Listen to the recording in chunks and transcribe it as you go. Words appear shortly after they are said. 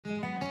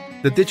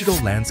The digital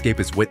landscape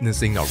is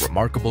witnessing a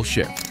remarkable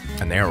shift,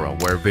 an era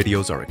where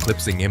videos are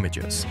eclipsing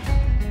images.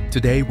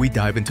 Today, we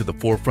dive into the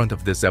forefront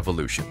of this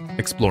evolution,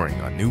 exploring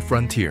a new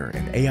frontier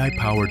in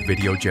AI-powered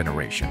video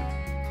generation.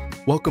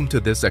 Welcome to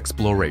this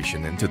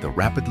exploration into the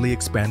rapidly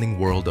expanding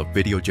world of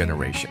video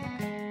generation.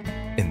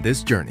 In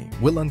this journey,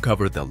 we'll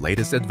uncover the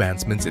latest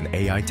advancements in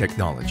AI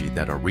technology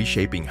that are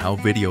reshaping how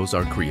videos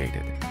are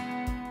created.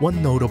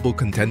 One notable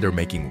contender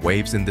making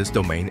waves in this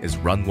domain is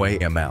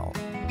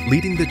RunwayML,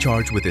 leading the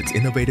charge with its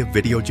innovative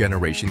video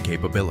generation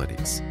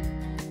capabilities.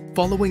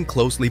 Following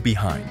closely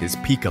behind is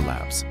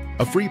PikaLabs,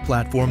 a free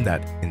platform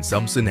that, in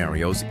some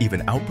scenarios,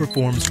 even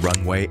outperforms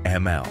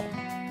RunwayML.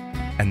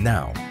 And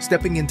now,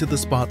 stepping into the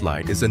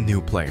spotlight is a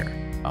new player,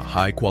 a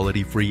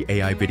high-quality free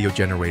AI video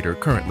generator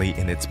currently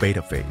in its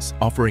beta phase,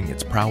 offering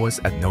its prowess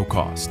at no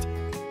cost.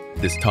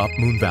 This top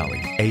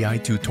MoonValley AI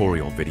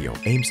tutorial video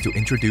aims to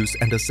introduce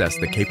and assess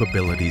the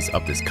capabilities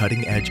of this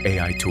cutting-edge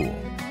AI tool.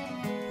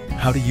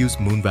 How to use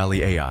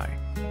MoonValley AI.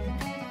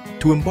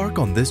 To embark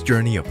on this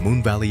journey of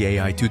MoonValley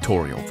AI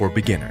tutorial for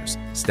beginners,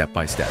 step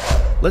by step,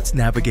 let's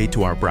navigate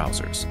to our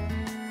browsers.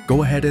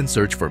 Go ahead and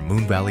search for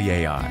MoonValley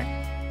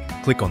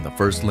AI. Click on the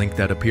first link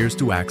that appears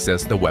to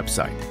access the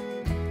website.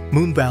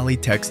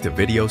 MoonValley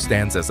Text-to-Video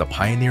stands as a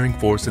pioneering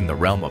force in the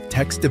realm of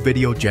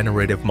text-to-video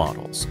generative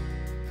models.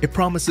 It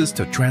promises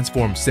to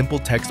transform simple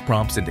text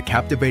prompts into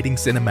captivating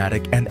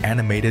cinematic and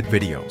animated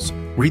videos,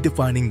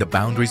 redefining the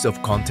boundaries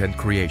of content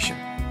creation.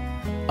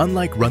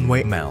 Unlike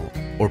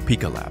RunwayML or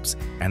PikaLabs,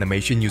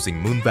 animation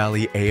using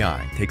MoonValley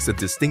AI takes a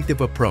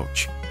distinctive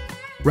approach.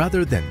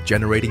 Rather than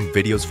generating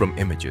videos from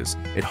images,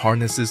 it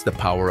harnesses the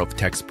power of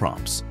text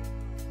prompts.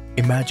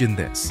 Imagine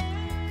this.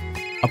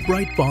 A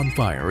bright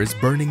bonfire is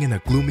burning in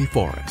a gloomy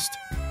forest.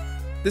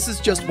 This is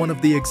just one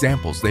of the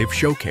examples they've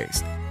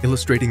showcased,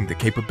 illustrating the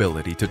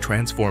capability to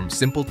transform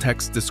simple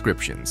text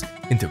descriptions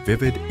into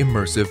vivid,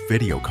 immersive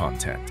video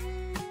content.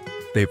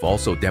 They've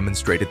also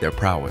demonstrated their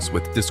prowess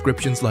with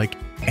descriptions like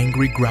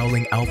angry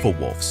growling alpha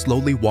wolf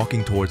slowly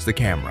walking towards the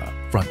camera,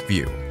 front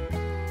view.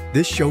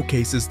 This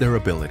showcases their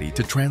ability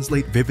to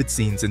translate vivid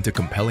scenes into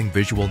compelling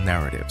visual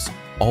narratives,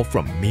 all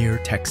from mere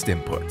text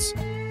inputs.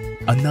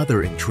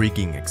 Another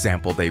intriguing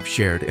example they've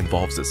shared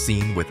involves a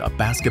scene with a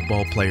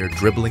basketball player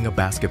dribbling a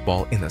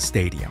basketball in a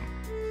stadium.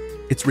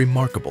 It's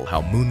remarkable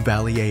how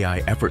MoonValley AI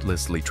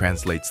effortlessly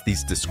translates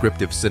these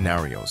descriptive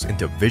scenarios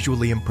into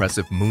visually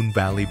impressive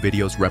MoonValley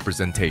videos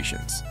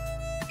representations.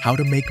 How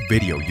to make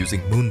video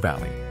using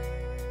MoonValley.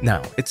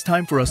 Now, it's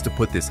time for us to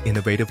put this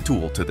innovative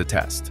tool to the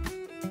test.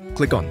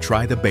 Click on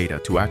Try the Beta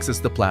to access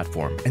the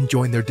platform and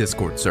join their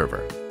Discord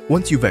server.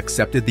 Once you've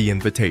accepted the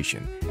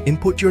invitation,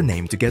 input your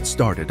name to get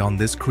started on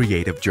this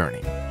creative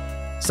journey.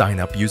 Sign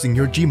up using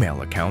your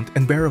Gmail account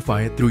and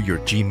verify it through your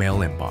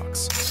Gmail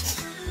inbox.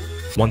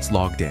 Once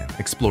logged in,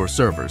 explore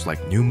servers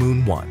like New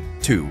Moon 1,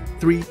 2,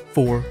 3,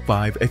 4,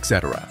 5,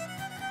 etc.,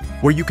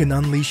 where you can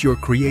unleash your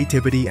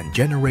creativity and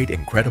generate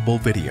incredible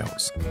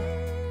videos.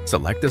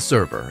 Select a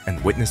server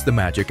and witness the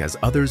magic as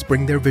others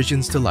bring their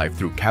visions to life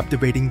through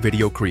captivating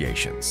video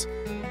creations.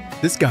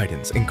 This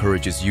guidance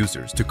encourages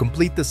users to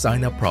complete the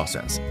sign-up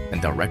process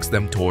and directs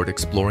them toward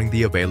exploring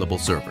the available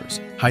servers,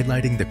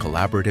 highlighting the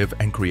collaborative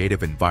and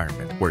creative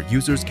environment where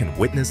users can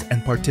witness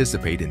and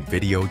participate in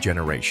video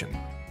generation.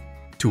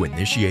 To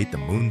initiate the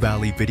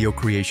MoonValley video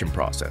creation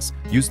process,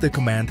 use the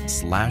command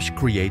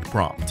 /create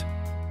prompt.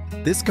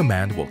 This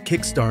command will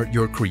kickstart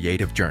your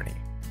creative journey.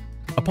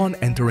 Upon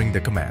entering the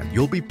command,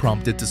 you'll be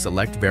prompted to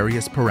select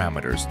various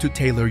parameters to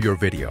tailor your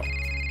video.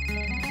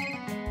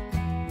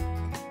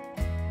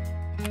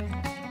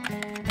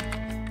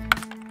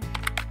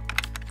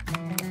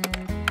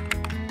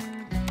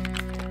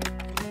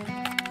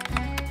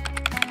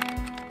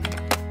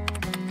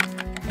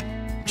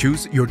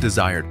 Choose your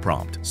desired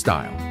prompt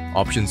style.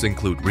 Options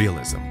include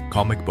realism,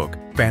 comic book,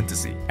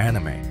 fantasy,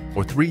 anime,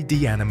 or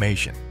 3D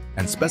animation,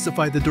 and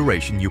specify the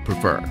duration you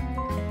prefer.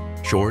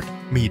 Short,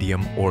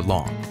 medium, or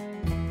long.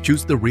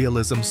 Choose the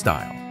realism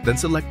style, then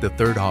select the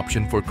third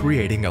option for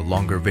creating a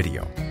longer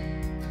video.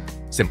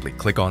 Simply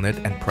click on it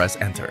and press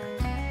enter.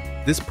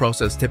 This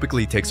process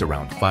typically takes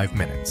around 5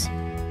 minutes.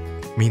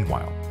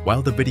 Meanwhile,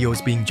 while the video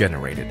is being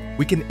generated,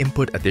 we can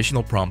input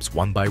additional prompts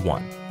one by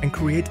one and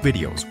create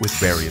videos with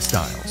various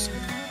styles.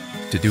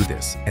 To do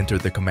this, enter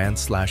the command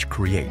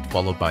 /create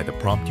followed by the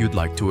prompt you'd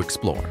like to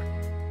explore.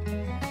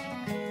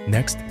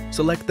 Next,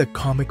 select the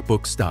comic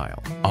book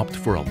style, opt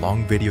for a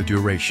long video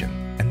duration,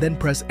 and then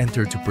press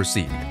enter to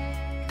proceed.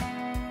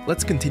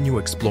 Let's continue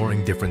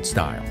exploring different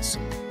styles.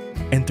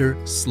 Enter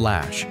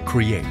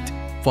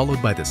 /create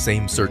followed by the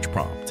same search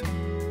prompt.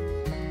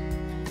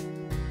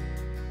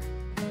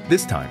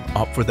 This time,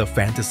 opt for the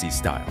fantasy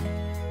style.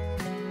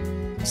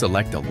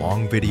 Select a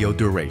long video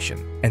duration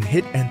and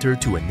hit enter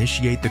to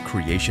initiate the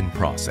creation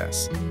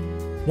process.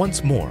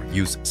 Once more,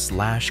 use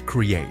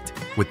 /create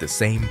with the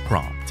same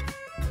prompt.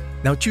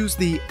 Now choose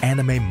the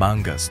anime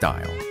manga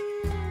style.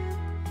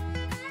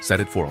 Set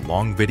it for a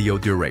long video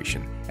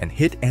duration and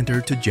hit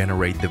enter to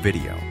generate the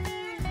video.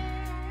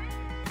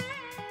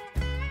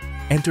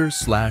 Enter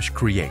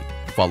 /create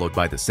followed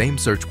by the same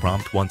search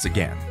prompt once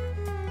again.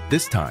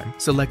 This time,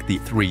 select the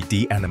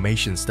 3D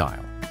animation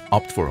style,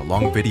 opt for a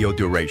long video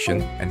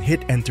duration, and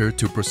hit enter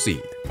to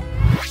proceed.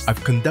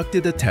 I've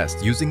conducted a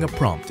test using a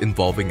prompt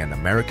involving an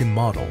American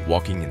model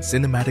walking in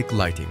cinematic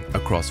lighting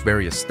across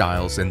various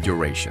styles and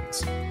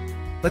durations.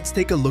 Let's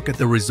take a look at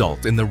the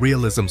result in the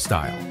realism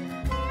style.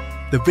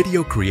 The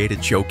video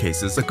created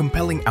showcases a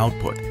compelling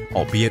output,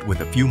 albeit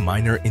with a few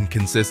minor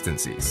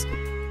inconsistencies.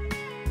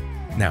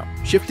 Now,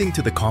 shifting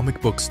to the comic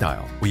book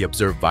style, we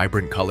observe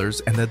vibrant colors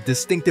and a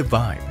distinctive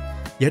vibe,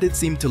 yet it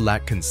seemed to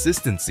lack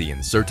consistency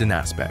in certain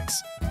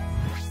aspects.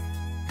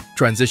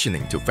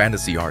 Transitioning to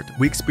fantasy art,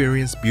 we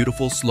experience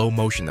beautiful slow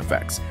motion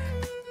effects.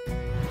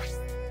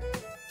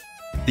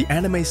 The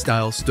anime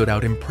style stood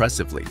out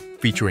impressively,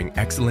 featuring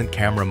excellent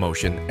camera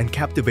motion and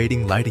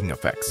captivating lighting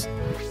effects,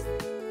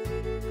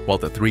 while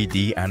the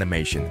 3D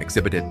animation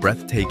exhibited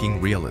breathtaking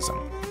realism.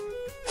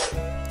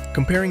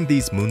 Comparing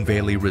these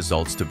MoonValley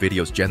results to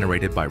videos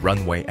generated by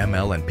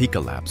RunwayML and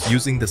PikaLabs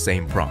using the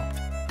same prompt.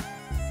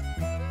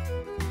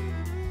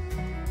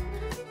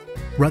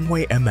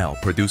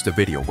 RunwayML produced a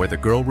video where the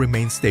girl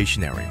remains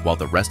stationary while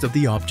the rest of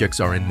the objects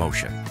are in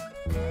motion.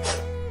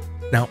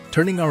 Now,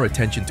 turning our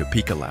attention to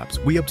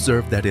PikaLabs, we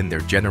observed that in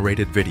their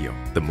generated video,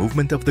 the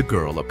movement of the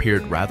girl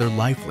appeared rather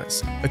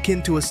lifeless,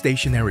 akin to a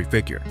stationary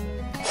figure.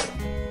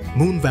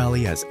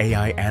 MoonValley as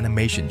AI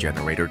animation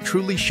generator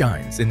truly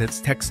shines in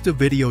its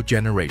text-to-video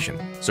generation,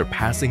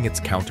 surpassing its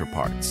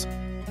counterparts.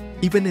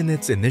 Even in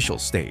its initial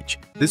stage,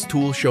 this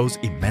tool shows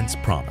immense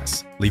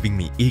promise, leaving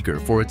me eager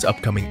for its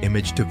upcoming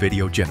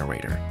image-to-video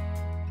generator.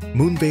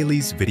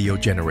 MoonValley's video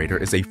generator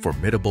is a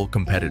formidable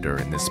competitor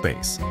in this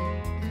space.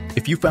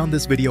 If you found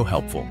this video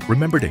helpful,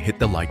 remember to hit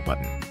the like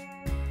button.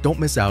 Don't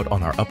miss out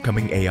on our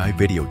upcoming AI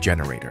video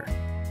generator.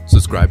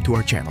 Subscribe to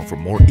our channel for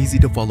more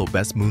easy-to-follow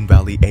best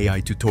MoonValley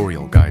AI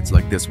tutorial guides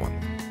like this one.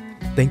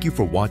 Thank you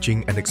for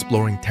watching and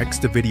exploring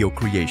text-to-video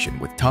creation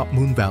with top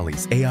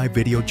MoonValley's AI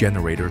video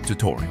generator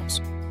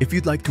tutorials. If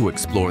you'd like to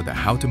explore the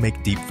how to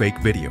make deepfake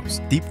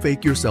videos,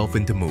 deepfake yourself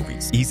into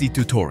movies, easy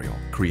tutorial,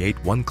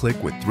 create one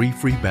click with 3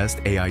 free best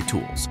AI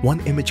tools, one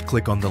image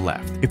click on the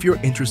left. If you're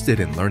interested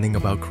in learning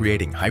about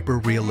creating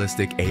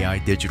hyper-realistic AI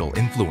digital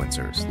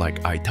influencers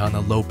like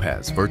Aitana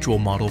Lopez virtual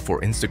model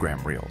for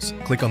Instagram Reels,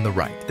 click on the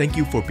right. Thank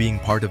you for being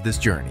part of this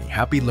journey.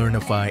 Happy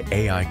Learnify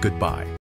AI goodbye.